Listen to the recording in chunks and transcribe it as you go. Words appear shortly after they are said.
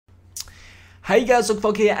Hey guys,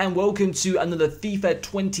 Totssf here and welcome to another FIFA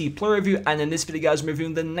 20 player review, and in this video guys I'm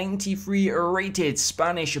reviewing the 93 rated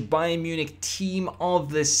Spanish Bayern Munich team of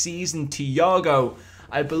the season, Thiago.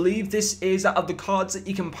 I believe this is out of the cards that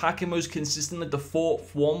you can pack in most consistently the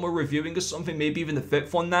fourth one we're reviewing or something, maybe even the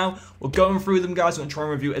fifth one now. We're going through them guys. I'm going to try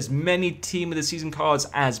and review as many team of the season cards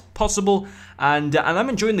as possible, and I'm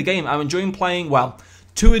enjoying the game. I'm enjoying playing, well,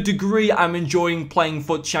 to a degree, I'm enjoying playing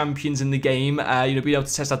FUT Champions in the game, being able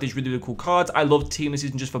to test out these really cool cards. I love Team of the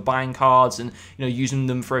Season just for buying cards and, using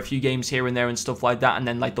them for a few games here and there and stuff like that. And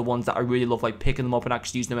then, like, the ones that I really love, like, picking them up and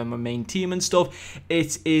actually using them in my main team and stuff.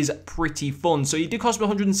 It is pretty fun. So, he did cost me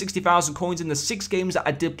 160,000 coins in the 6 games that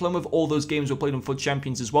I did play with. All those games were played on FUT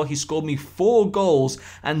Champions as well. He scored me 4 goals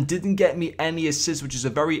and didn't get me any assists, which is a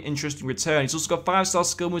very interesting return. He's also got 5-star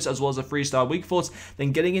skill moves as well as a 3-star weak foot.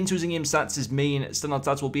 Then getting into his in-game stats, his main standout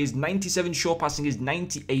stats will be his 97 short passing, his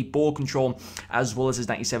 98 ball control, as well as his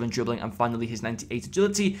 97 dribbling, and finally his 98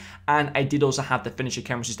 agility. And I did also have the finisher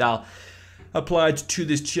chemistry style applied to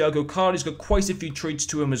this Thiago card. He's got quite a few traits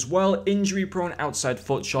to him as well: injury prone, outside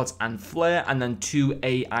foot shots and flair, and then 2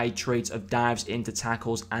 AI traits of dives into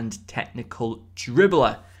tackles and technical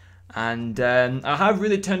dribbler. And I have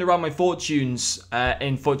really turned around my fortunes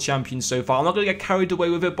in FUT Champions so far. I'm not going to get carried away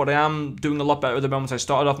with it, but I am doing a lot better at the moment. I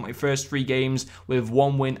started off my first 3 games with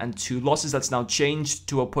 1 win and 2 losses. That's now changed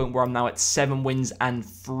to a point where I'm now at 7 wins and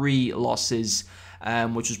 3 losses.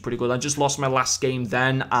 Which was pretty good. I just lost my last game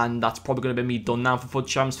then, and that's probably going to be me done now for FUT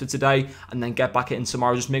Champs for today, and then get back in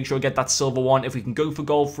tomorrow. Just make sure I get that silver one. If we can go for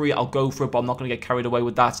gold 3, I'll go for it, but I'm not going to get carried away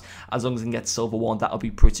with that. As long as I can get silver 1, that'll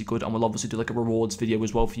be pretty good, and we'll obviously do like a rewards video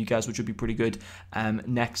as well for you guys, which would be pretty good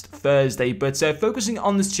next Thursday. But focusing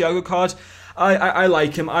on this Thiago card, I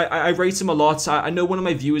like him. I rate him a lot. I know one of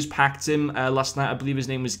my viewers packed him last night. I believe his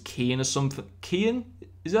name was Kian or something. Kian?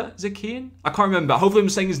 Is it Kian? I can't remember. Hopefully I'm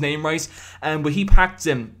saying his name right. But he packed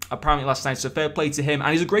him apparently last night, so fair play to him.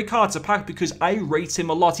 And he's a great card to pack because I rate him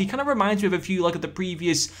a lot. He kind of reminds me of a few like of the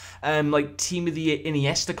previous like Team of the Year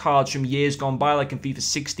Iniesta cards from years gone by, like in FIFA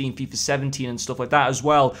 16, FIFA 17 and stuff like that as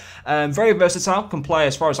well. Very versatile, can play,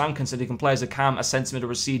 as far as I'm concerned, he can play as a cam, a centre mid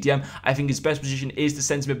or a CDM. I think his best position is the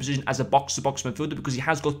centre mid position as a box-to-box midfielder because he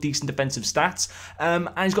has got decent defensive stats. And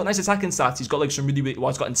he's got nice attacking stats. He's got like some really,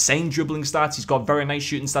 well, he's got insane dribbling stats. He's got very nice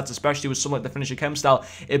shooting stats, especially with something like the finisher chem style.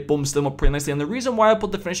 It bumps them up pretty nicely. And the reason why I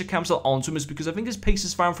put the finisher chem style onto him is because I think his pace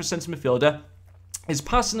is fine for a centre midfielder. His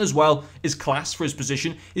passing as well is class for his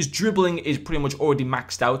position. His dribbling is pretty much already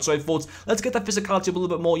maxed out. So I thought, let's get that physicality up a little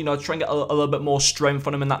bit more, try and get a little bit more strength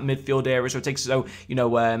on him in that midfield area. So it takes,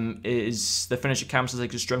 is the finisher cam style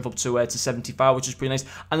takes his strength up to 75, which is pretty nice.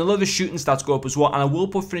 And a lot of his shooting stats go up as well. And I will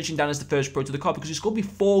put finishing down as the first pro to the card because he scored me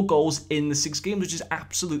 4 goals in the 6 games, which is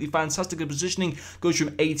absolutely fantastic. His positioning goes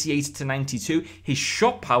from 88 to 92. His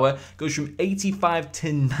shot power goes from 85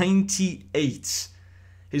 to 98.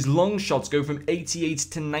 His long shots go from 88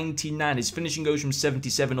 to 99. His finishing goes from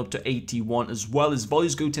 77 up to 81 as well. His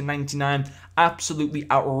volleys go to 99. Absolutely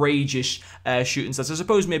outrageous shooting stats. I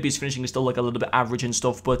suppose maybe his finishing is still like a little bit average and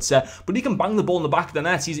stuff, but he can bang the ball in the back of the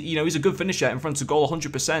net. He's he's a good finisher in front of goal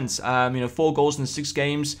 100%. 4 goals in 6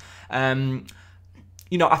 games. I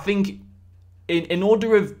think in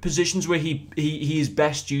order of positions where he is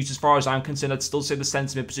best used, as far as I'm concerned, I'd still say the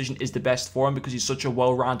centre mid position is the best for him because he's such a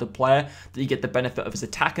well-rounded player that you get the benefit of his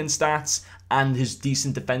attacking stats and his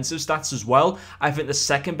decent defensive stats as well. I think the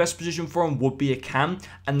second best position for him would be a cam,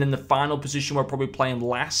 and then the final position where I'd probably play him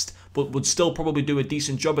last, but would still probably do a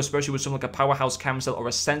decent job, especially with something like a powerhouse cam style or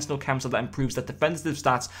a sentinel cam style that improves that defensive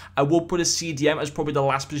stats. I will put a CDM as probably the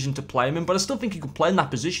last position to play him in, but I still think he can play in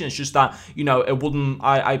that position. It's just that, it wouldn't,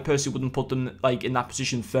 I personally wouldn't put them like in that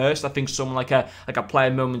position first. I think someone like a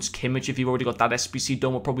player moments Kimmich, if you've already got that SBC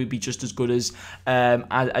done, will probably be just as good as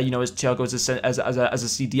Thiago as a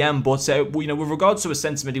CDM. But with regards to his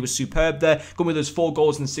sentiment, he was superb there. Going with those 4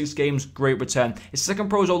 goals in 6 games, great return. His second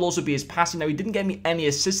pros will also be his passing. Now, he didn't get me any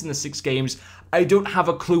assists in the 6 games. I don't have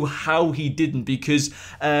a clue how he didn't because,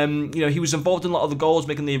 he was involved in a lot of the goals,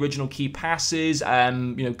 making the original key passes,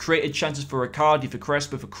 created chances for Ricardi, for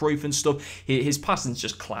Crespo, for Cruyff and stuff. His passing's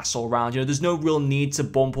just class all around. There's no real need to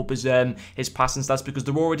bump up his passing stats because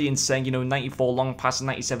they're already insane. 94 long passing,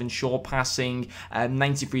 97 short passing,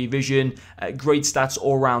 93 vision, great stats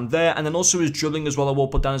all around there. And then also his dribbling as well, I will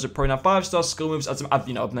put down as a pro. Now, 5-star skill moves, as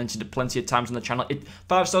I've mentioned it plenty of times on the channel.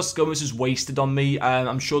 5-star skill moves is wasted on me.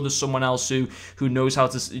 I'm sure there's someone else who knows how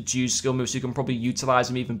to use skill moves, so you can probably utilize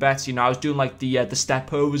them even better. I was doing like the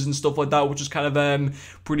step overs and stuff like that, which was kind of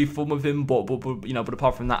pretty fun with him. But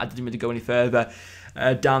apart from that, I didn't really go any further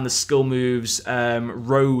down the skill moves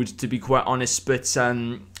road, to be quite honest. But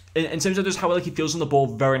in terms of just how like he feels on the ball,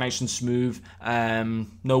 very nice and smooth,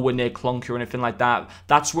 nowhere near clunky or anything like that.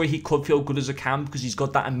 That's where he could feel good as a cam, because he's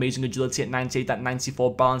got that amazing agility at 98, that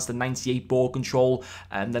 94 balance, the 98 ball control,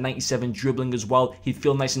 and the 97 dribbling as well. He'd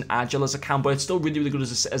feel nice and agile as a cam, but it's still really, really good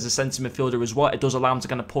as a centre midfielder as well. It does allow him to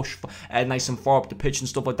kind of push nice and far up the pitch and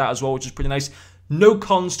stuff like that as well, which is pretty nice. No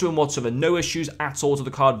cons to him whatsoever, no issues at all to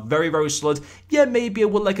the card, very, very solid. Yeah, maybe I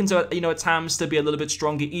would like him to, you know, at times to be a little bit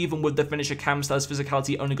stronger, even with the finisher cam style's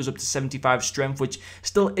physicality only goes up to 75 strength, which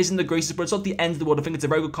still isn't the greatest, but it's not the end of the world. I think it's a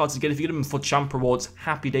very good card to get. If you get him in FUT Champ rewards,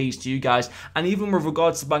 happy days to you guys. And even with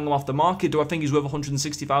regards to banging him off the market, do I think he's worth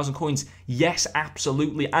 160,000 coins? Yes,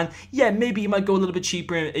 absolutely. And yeah, maybe he might go a little bit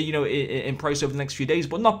cheaper, you know, in price over the next few days,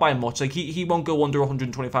 but not by much. Like, he won't go under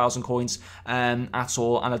 120,000 coins at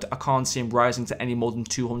all, and I can't see him rising to any more than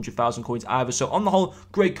 200,000 coins either. So on the whole,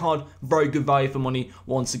 great card, very good value for money.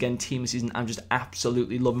 Once again, team of the season, I'm just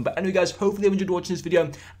absolutely loving. But anyway, guys, hopefully you've enjoyed watching this video,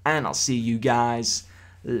 and I'll see you guys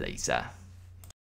later.